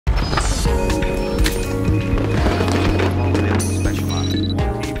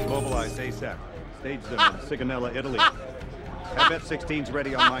Stage them in Sigonella, Italy. Have F-16s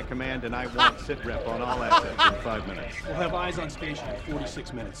ready on my command, and I want sit-rep on all assets in 5 minutes. We'll have eyes on station in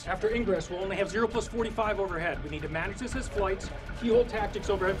 46 minutes. After ingress, we'll only have 0+45 overhead. We need to manage this as flights, keyhole tactics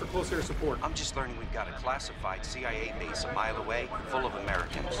overhead for close air support. I'm just learning we've got a classified CIA base a mile away, full of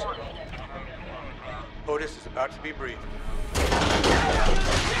Americans. Otis is about to be briefed.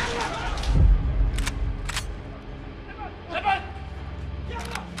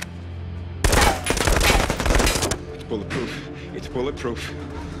 It's bulletproof. It's bulletproof.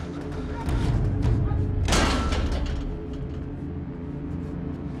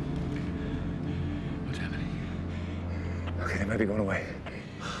 What's happening? Okay, they might be going away.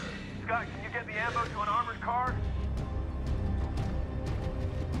 Scott, can you get the ammo to an armored car?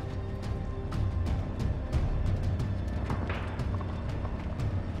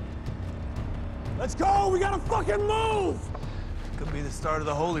 Let's go! We gotta fucking move! Could be the start of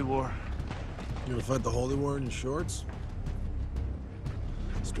the Holy War. You gonna fight the Holy War in your shorts?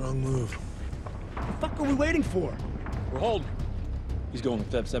 Strong move. What the fuck are we waiting for? We're holding. He's going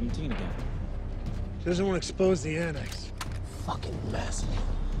with F-17 again. Doesn't want to expose the annex. Fucking mess.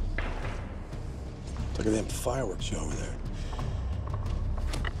 Look at them fireworks show over there.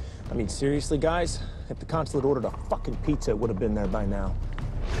 I mean, seriously, guys? If the consulate ordered a fucking pizza, it would have been there by now.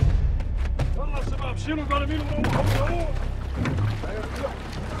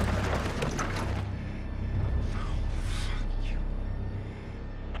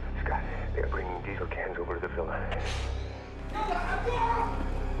 Scott, they're bringing diesel cans over to the villa.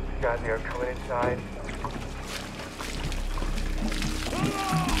 Scott, they are coming inside.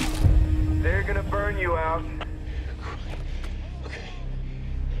 They're gonna burn you out. Okay.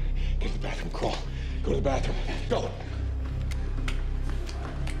 Get to the bathroom, crawl. Go to the bathroom. Go!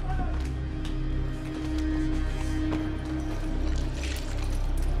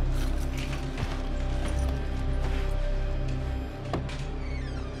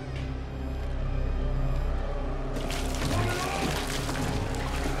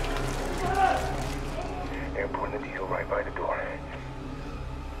 They're pouring the diesel right by the door.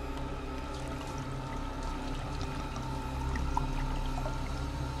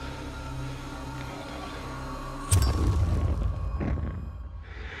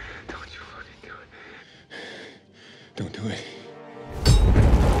 Don't you fucking do it. Don't do it.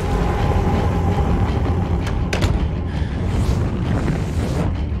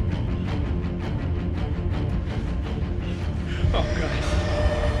 Oh, God.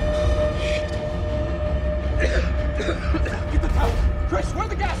 Get the power! Chris, where are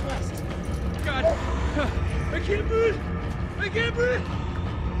the gas masks? God! I can't breathe! I can't breathe!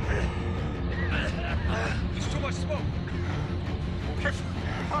 There's too much smoke!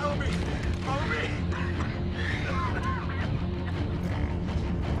 Follow me! Follow me!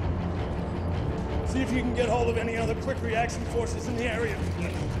 See if you can get hold of any other quick reaction forces in the area.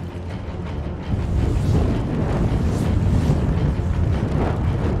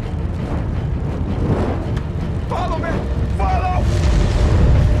 Follow me! Follow!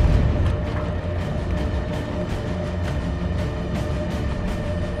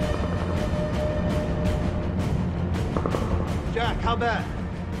 Jack, how bad?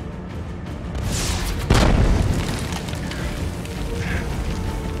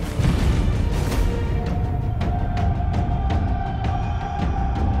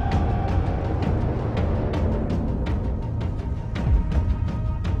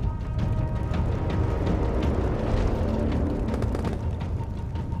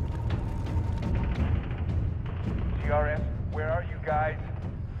 GRS, where are you guys?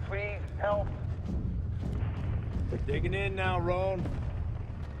 Please help. Digging in now, Roan.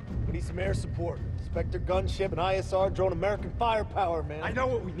 We need some air support. Spectre gunship and ISR drone American firepower, man. I know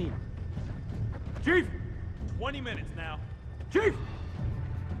what we need. Chief! 20 minutes now. Chief!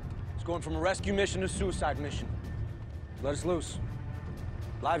 It's going from a rescue mission to a suicide mission. Let us loose.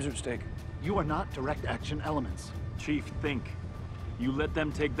 Lives are at stake. You are not direct action elements. Chief, think. You let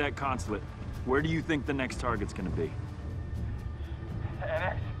them take that consulate. Where do you think the next target's gonna be?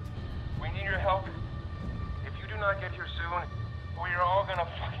 NX, we need your help. If you do not get here soon, we are all gonna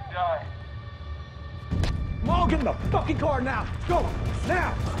fucking die. Maul, get in the fucking car now! Go!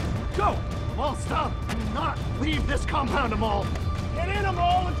 Now! Go! Amal, stop! Do not leave this compound, Amal! Get in,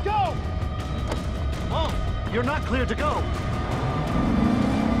 Amal! Let's go! Amal, you're not cleared to go!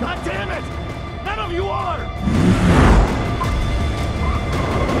 God damn it! None of you are!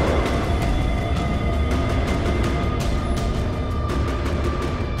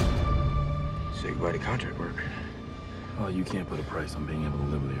 Say goodbye to contract work. Oh, you can't put a price on being able to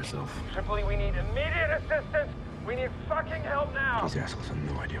live with yourself. Tripoli, we need immediate assistance. We need fucking help now. These assholes have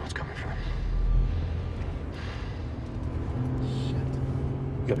no idea what's coming for them.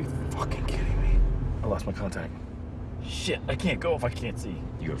 gotta be fucking kidding me. I lost my contact. Shit, I can't go if I can't see.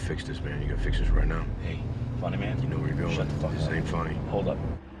 You gotta fix this, man. You gotta fix this right now. Hey, funny man. You know where you're going. Shut the fuck up. This ain't funny. Hold up.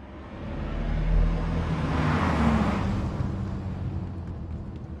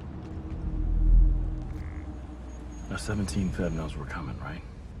 Now 17 Feb knows we're coming, right?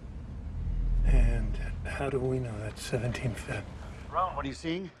 And how do we know that's 17 Feb? Roan, what are you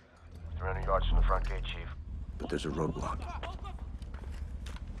seeing? 300 yards from the front gate, Chief. But there's a roadblock.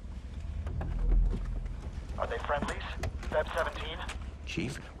 Are they friendlies? Feb 17?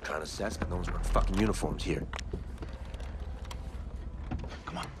 Chief, we're trying to assess, but no one's wearing fucking uniforms here.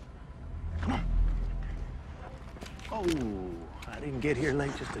 Come on. Come on. Oh, I didn't get here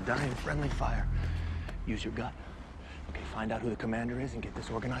late just to die in friendly fire. Use your gut. Okay, find out who the commander is and get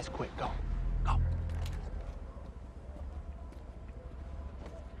this organized quick. Go. Go.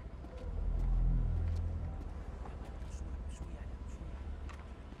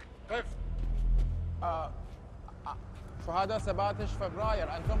 كيف؟ شهداء 17 فبراير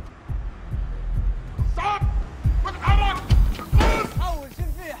أنتم Stop! واتحرك! حول شو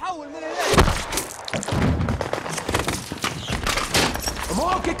فيه حول من هناك Come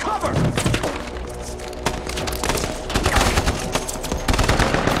on, get cover!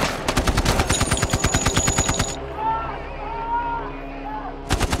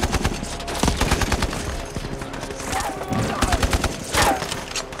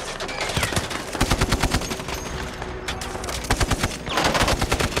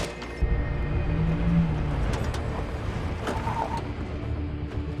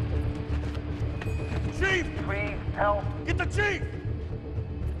 Chief! Please, help! Get the chief!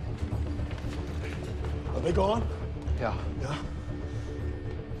 Are they gone? Yeah. Yeah?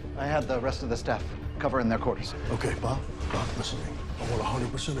 I had the rest of the staff cover in their quarters. Okay, Bob, listen to me. I want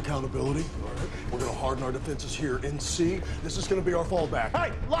 100% accountability, all right? We're gonna harden our defenses here in C. This is gonna be our fallback.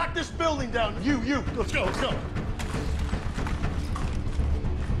 Hey, lock this building down. You. Let's go, let's go.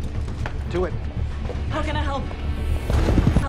 Do it. How can I help?